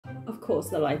course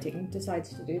the lighting decides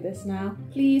to do this now.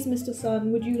 Please, Mr.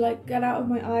 Sun, would you like get out of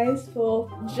my eyes for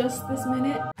just this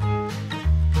minute?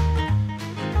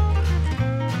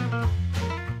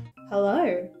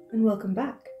 Hello, and welcome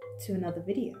back to another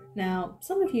video. Now,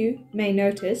 some of you may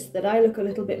notice that I look a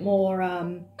little bit more,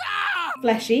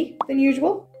 fleshy than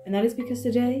usual, and that is because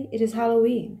today it is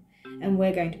Halloween, and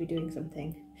we're going to be doing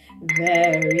something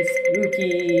very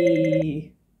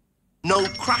spooky. No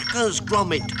crackers,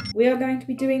 Gromit! We are going to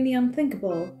be doing the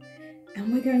unthinkable,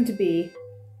 and we're going to be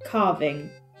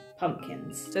carving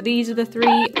pumpkins. So these are the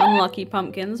 3 unlucky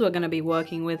pumpkins we're going to be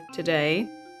working with today.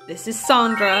 This is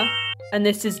Sandra, and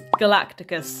this is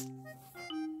Galacticus.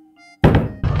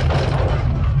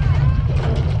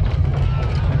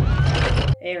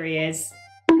 There he is.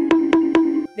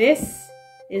 This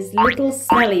is Little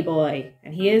Smelly Boy,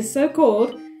 and he is so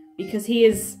called because he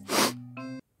is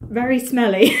very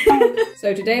smelly.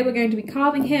 So today we're going to be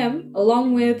carving him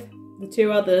along with the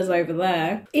 2 others over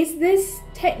there. Is this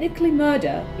technically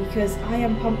murder because I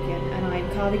am Pumpkin and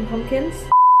I'm carving pumpkins?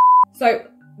 So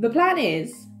the plan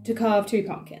is to carve 2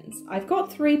 pumpkins. I've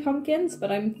got 3 pumpkins,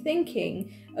 but I'm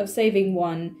thinking of saving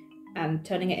one and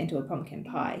turning it into a pumpkin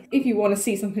pie. If you want to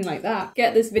see something like that,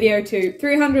 get this video to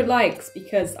 300 likes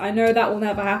because I know that will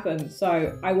never happen,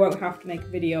 so I won't have to make a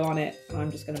video on it, and I'm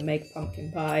just going to make a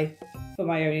pumpkin pie for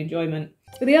my own enjoyment.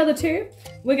 For the other 2,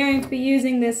 we're going to be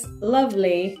using this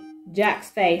lovely Jack's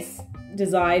face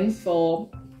design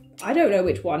for, I don't know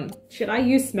which one. Should I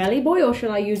use Smelly Boy or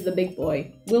should I use the big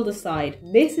boy? We'll decide.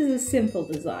 This is a simple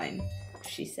design,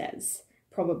 she says.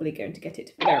 Probably going to get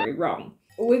it very wrong.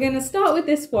 We're going to start with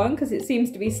this one because it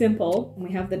seems to be simple. And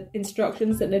we have the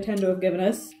instructions that Nintendo have given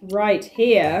us right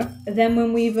here. And then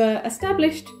when we've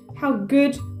established how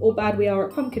good or bad we are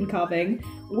at pumpkin carving,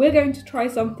 we're going to try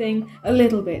something a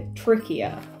little bit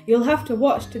trickier. You'll have to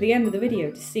watch to the end of the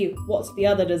video to see what the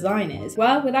other design is.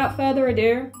 Well, without further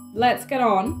ado, let's get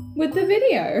on with the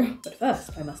video. But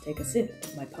first, I must take a sip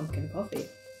of my pumpkin coffee.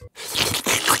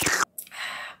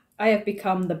 I have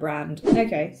become the brand.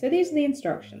 Okay, so these are the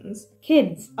instructions.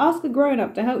 Kids, ask a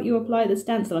grown-up to help you apply the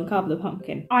stencil and carve the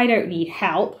pumpkin. I don't need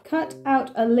help. Cut out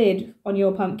a lid on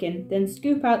your pumpkin, then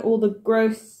scoop out all the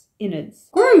gross innards.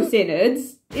 Gross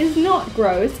innards is not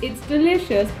gross, it's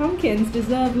delicious. Pumpkins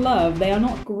deserve love. They are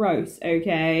not gross,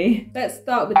 okay? Let's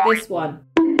start with this one.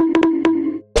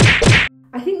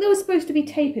 I think there was supposed to be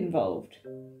tape involved,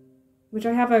 which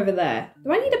I have over there.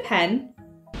 Do I need a pen?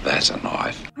 That's a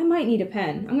knife. I might need a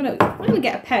pen. I'm gonna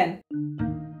get a pen.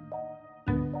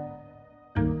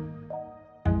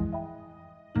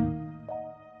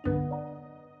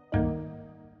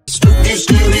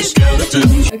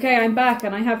 Okay, I'm back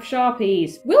and I have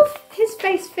Sharpies. Will his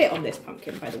face fit on this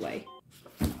pumpkin, by the way?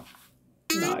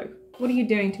 No. What are you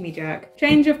doing to me, Jack?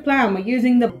 Change of plan. We're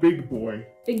using the big boy.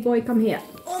 Big boy, come here.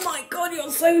 Oh my god,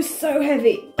 you're so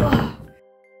heavy. Ugh.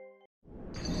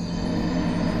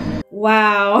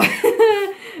 Wow.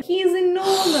 He's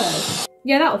enormous.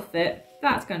 Yeah, that'll fit.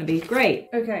 That's going to be great.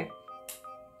 Okay,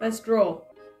 let's draw.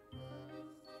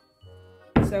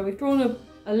 So we've drawn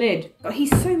a lid. But he's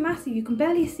so massive, you can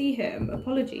barely see him.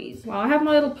 Apologies. Well, I have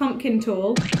my little pumpkin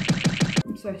tool.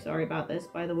 I'm so sorry about this,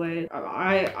 by the way.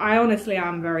 I honestly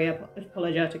am very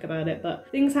apologetic about it, but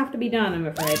things have to be done, I'm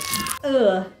afraid.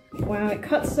 Ugh. Wow, it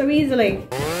cuts so easily.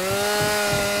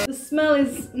 The smell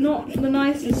is not the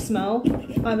nicest smell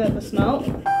I've ever smelled.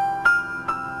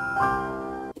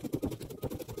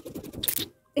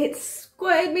 It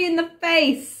squirted me in the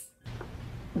face.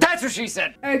 That's what she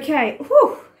said! Okay,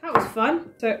 whew, that was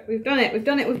fun. So we've done it, we've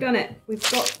done it, we've done it.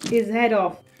 We've got his head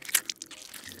off.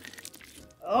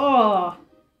 Oh,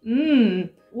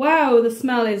 wow, the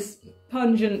smell is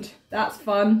pungent. That's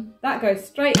fun. That goes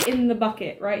straight in the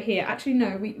bucket right here. Actually,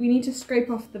 no, we need to scrape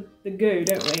off the goo,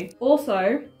 don't we?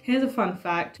 Also, here's a fun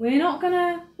fact. We're not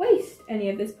gonna waste any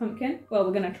of this pumpkin. Well,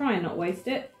 we're gonna try and not waste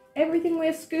it. Everything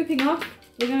we're scooping off,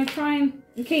 we're gonna try and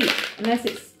keep. Unless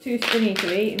it's too stingy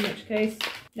to eat, in which case,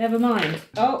 never mind.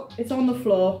 Oh, it's on the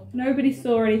floor. Nobody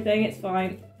saw anything, it's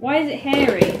fine. Why is it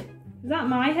hairy? Is that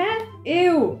my hair?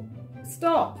 Ew,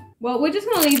 stop. Well, we're just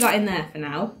gonna leave that in there for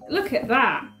now. Look at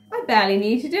that. I barely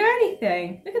need to do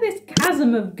anything. Look at this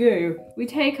chasm of goo. We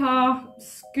take our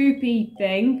scoopy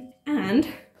thing and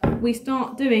we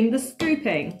start doing the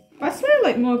scooping. I swear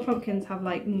like more pumpkins have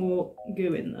like more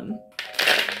goo in them.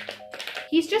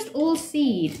 He's just all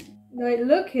seed. Like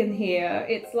look in here,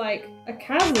 it's like a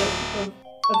chasm of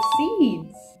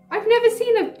seeds. I've never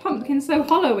seen a pumpkin so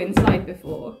hollow inside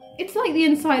before. It's like the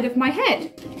inside of my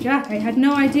head. Jack, I had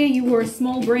no idea you were a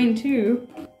small brain too.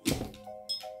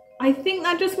 I think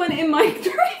that just went in my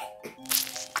drink.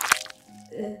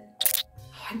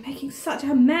 I I'm making such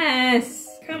a mess.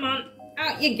 Come on,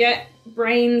 out you get,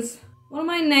 brains. One of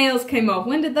my nails came off.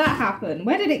 When did that happen?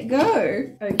 Where did it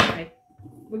go? Okay,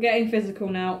 we're getting physical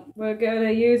now. We're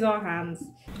gonna use our hands.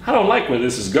 I don't like where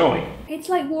this is going. It's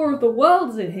like War of the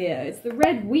Worlds in here. It's the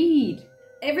red weed.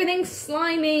 Everything's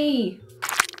slimy.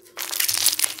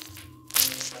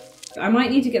 I might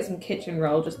need to get some kitchen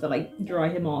roll just to like dry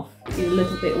him off. He's a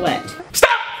little bit wet.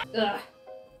 Stop! Ugh.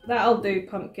 That'll do,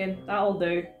 pumpkin. That'll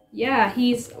do. Yeah,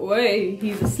 he's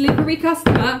a slippery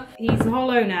customer. He's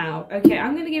hollow now. Okay,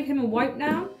 I'm gonna give him a wipe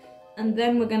now, and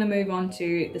then we're gonna move on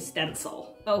to the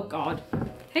stencil. Oh God.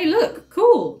 Hey, look,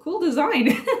 cool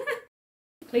design.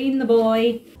 Clean the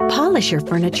boy. Polish your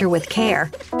furniture with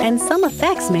care, and some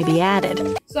effects may be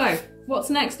added. So, what's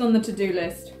next on the to-do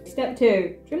list? Step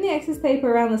 2. Trim the excess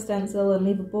paper around the stencil and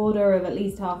leave a border of at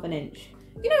least ½ an inch.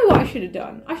 You know what I should have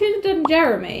done? I should have done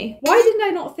Jeremy. Why didn't I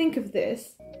not think of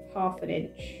this? ½ an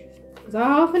inch. Is that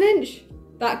 ½ an inch?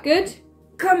 That good?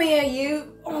 Come here,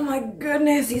 you. Oh my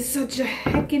goodness, he's such a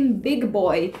heckin' big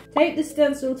boy. Tape the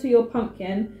stencil to your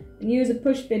pumpkin and use a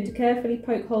push pin to carefully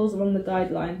poke holes along the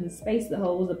guidelines and space the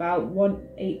holes about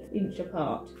 1/8 inch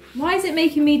apart. Why is it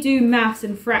making me do maths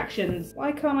and fractions?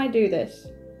 Why can't I do this?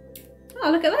 Oh,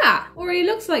 look at that. Already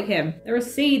looks like him. There are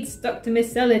seeds stuck to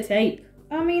Miss Sellotape.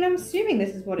 I mean, I'm assuming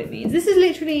this is what it means. This is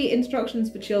literally instructions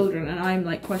for children and I'm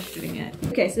like questioning it.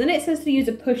 Okay, so then it says to use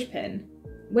a push pin.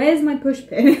 Where's my push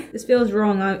pin? This feels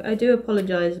wrong. I do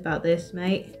apologise about this,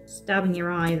 mate. Stabbing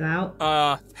your eyes out.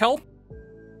 Help?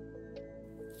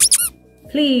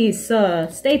 Please, sir,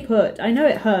 stay put. I know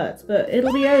it hurts, but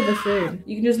it'll be over soon.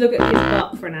 You can just look at his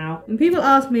butt for now. When people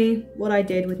ask me what I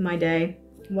did with my day,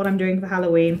 what I'm doing for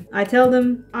Halloween, I tell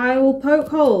them I will poke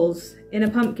holes in a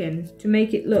pumpkin to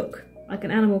make it look like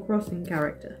an Animal Crossing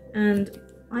character. And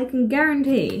I can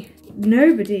guarantee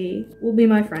nobody will be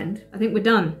my friend. I think we're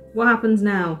done. What happens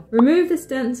now? Remove the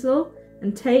stencil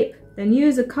and tape, then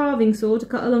use a carving saw to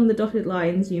cut along the dotted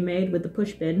lines you made with the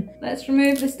push pin. Let's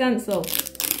remove the stencil.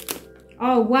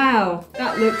 Oh wow,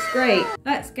 that looks great.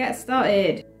 Let's get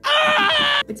started.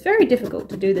 It's very difficult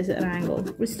to do this at an angle.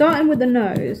 We're starting with the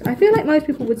nose. I feel like most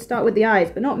people would start with the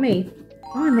eyes, but not me.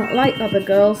 I'm not like other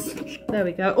girls. There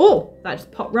we go. Oh, that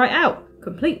just popped right out,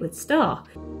 complete with star.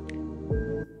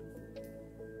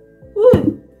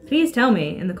 Woo! Please tell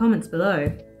me in the comments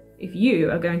below if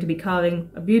you are going to be carving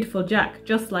a beautiful Jack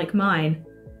just like mine.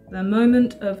 The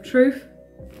moment of truth.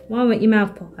 Why won't your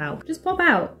mouth pop out? Just pop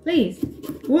out, please.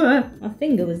 Whoa, my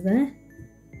finger was there.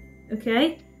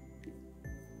 Okay.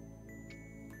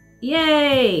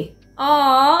 Yay!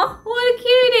 Aww, what a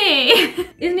cutie!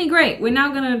 Isn't he great? We're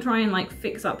now gonna try and like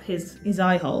fix up his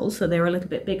eye holes so they're a little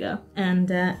bit bigger, and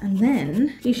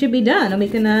then he should be done, and we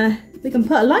can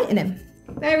put a light in him.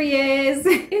 There he is!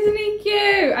 Isn't he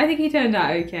cute? I think he turned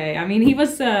out okay. I mean, he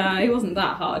wasn't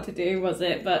that hard to do, was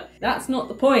it? But that's not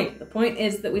the point. The point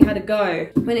is that we had a go.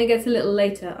 When it gets a little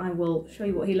later, I will show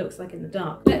you what he looks like in the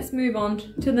dark. Let's move on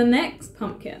to the next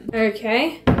pumpkin.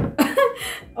 Okay.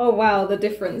 Oh wow, the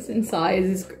difference in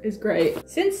size is great.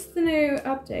 Since the new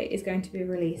update is going to be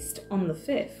released on the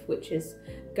 5th, which is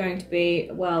going to be,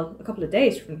 well, a couple of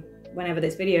days from whenever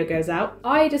this video goes out,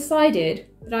 I decided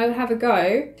that I would have a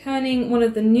go turning one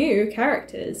of the new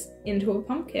characters into a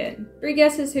pumpkin. 3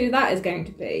 guesses who that is going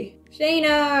to be.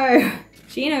 Shino!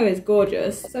 Shino is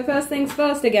gorgeous. So first things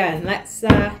first again, let's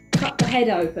cut the head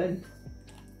open.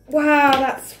 Wow,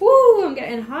 that's, whoo, I'm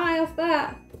getting high off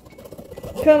that.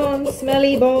 Come on,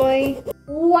 smelly boy.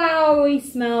 Wow, he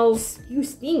smells. You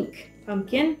stink,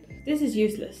 pumpkin. This is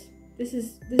useless. This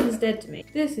is dead to me.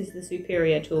 This is the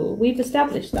superior tool. We've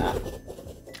established that.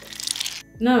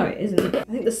 No, it isn't. I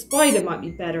think the spider might be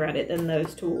better at it than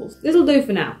those tools. This'll do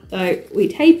for now. So we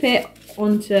tape it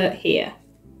onto here.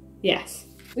 Yes.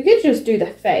 We could just do the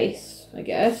face, I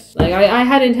guess. Like I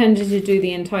had intended to do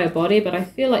the entire body, but I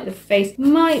feel like the face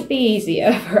might be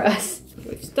easier for us.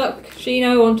 We've stuck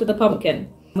Shino onto the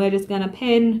pumpkin. We're just gonna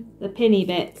pin the pinny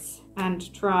bits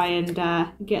and try and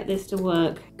get this to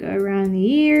work. Go around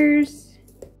the ears.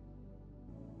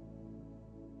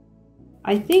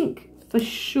 I think for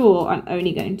sure I'm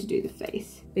only going to do the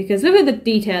face, because look at the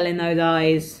detail in those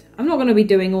eyes. I'm not going to be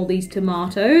doing all these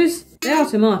tomatoes. They are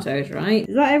tomatoes, right?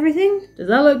 Is that everything? Does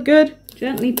that look good?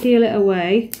 Gently peel it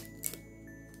away.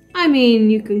 I mean,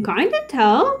 you can kind of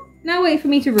tell. Now wait for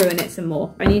me to ruin it some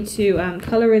more. I need to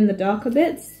colour in the darker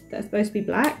bits. That's supposed to be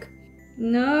black.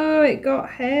 No, it got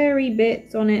hairy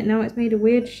bits on it. Now it's made a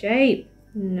weird shape.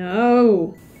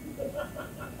 No.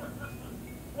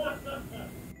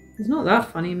 It's not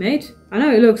that funny, mate. I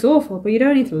know it looks awful, but you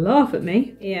don't need to laugh at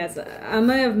me. Yes, I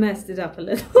may have messed it up a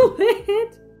little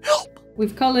bit. Help!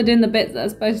 We've coloured in the bits that are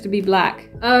supposed to be black.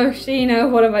 Oh,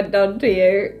 Shino, what have I done to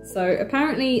you? So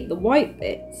apparently the white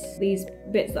bits, these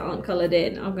bits that aren't coloured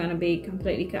in, are going to be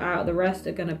completely cut out. The rest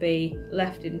are going to be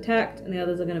left intact and the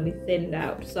others are going to be thinned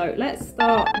out. So let's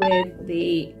start with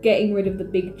the getting rid of the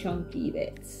big chunky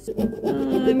bits.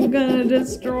 I'm going to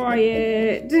destroy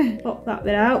it. Pop that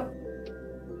bit out.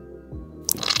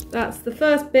 That's the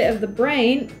first bit of the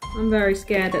brain. I'm very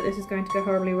scared that this is going to go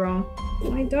horribly wrong.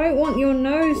 I don't want your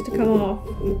nose to come off.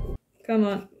 Come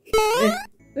on.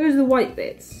 Those are the white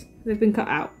bits. They've been cut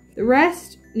out. The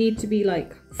rest need to be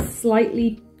like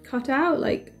slightly cut out,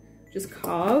 like just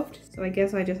carved. So I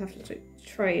guess I just have to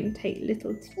try and take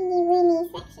little teeny weeny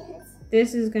sections.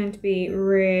 This is going to be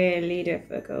really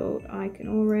difficult. I can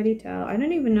already tell. I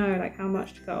don't even know like how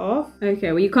much to cut off.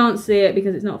 Okay, well you can't see it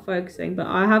because it's not focusing, but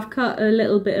I have cut a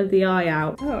little bit of the eye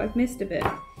out. Oh, I've missed a bit.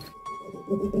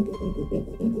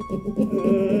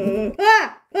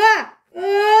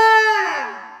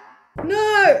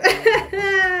 No!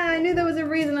 I knew there was a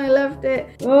reason I left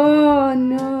it. Oh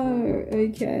no.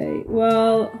 Okay,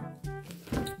 well,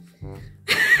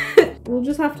 we'll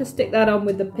just have to stick that on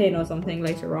with the pin or something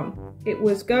later on. It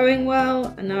was going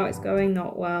well and now it's going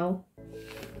not well.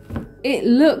 It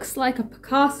looks like a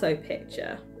Picasso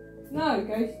picture. No,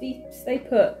 Ghosty, stay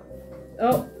put.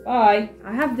 Oh, bye.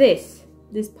 I have this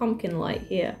pumpkin light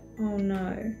here. Oh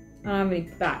no. I don't have any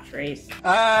batteries.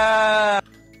 Ah!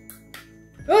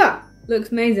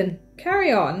 Looks amazing.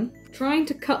 Carry on trying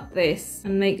to cut this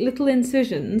and make little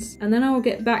incisions, and then I will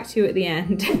get back to you at the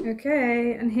end.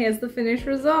 Okay, and here's the finished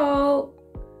result.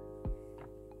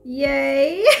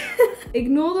 Yay!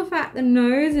 Ignore the fact the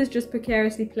nose is just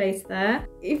precariously placed there.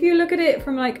 If you look at it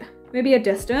from like maybe a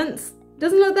distance,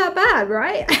 doesn't look that bad,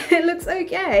 right? It looks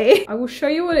okay. I will show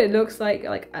you what it looks like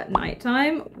at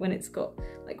nighttime when it's got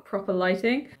like proper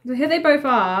lighting. So here they both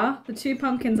are, the two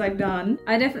pumpkins I've done.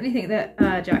 I definitely think that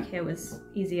Jack here was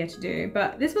easier to do,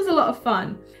 but this was a lot of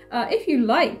fun. If you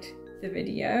liked the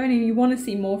video and if you want to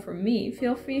see more from me,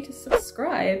 feel free to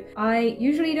subscribe. I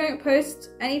usually don't post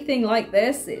anything like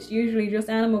this. It's usually just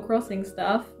Animal Crossing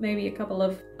stuff, maybe a couple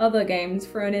of other games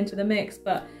thrown into the mix,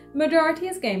 but majority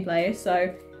is gameplay,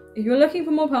 so if you're looking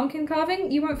for more pumpkin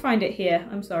carving, you won't find it here,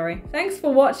 I'm sorry. Thanks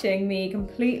for watching me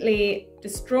completely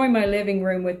destroy my living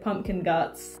room with pumpkin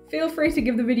guts. Feel free to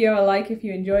give the video a like if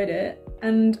you enjoyed it,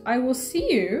 and I will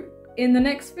see you in the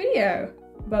next video.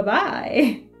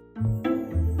 Bye-bye.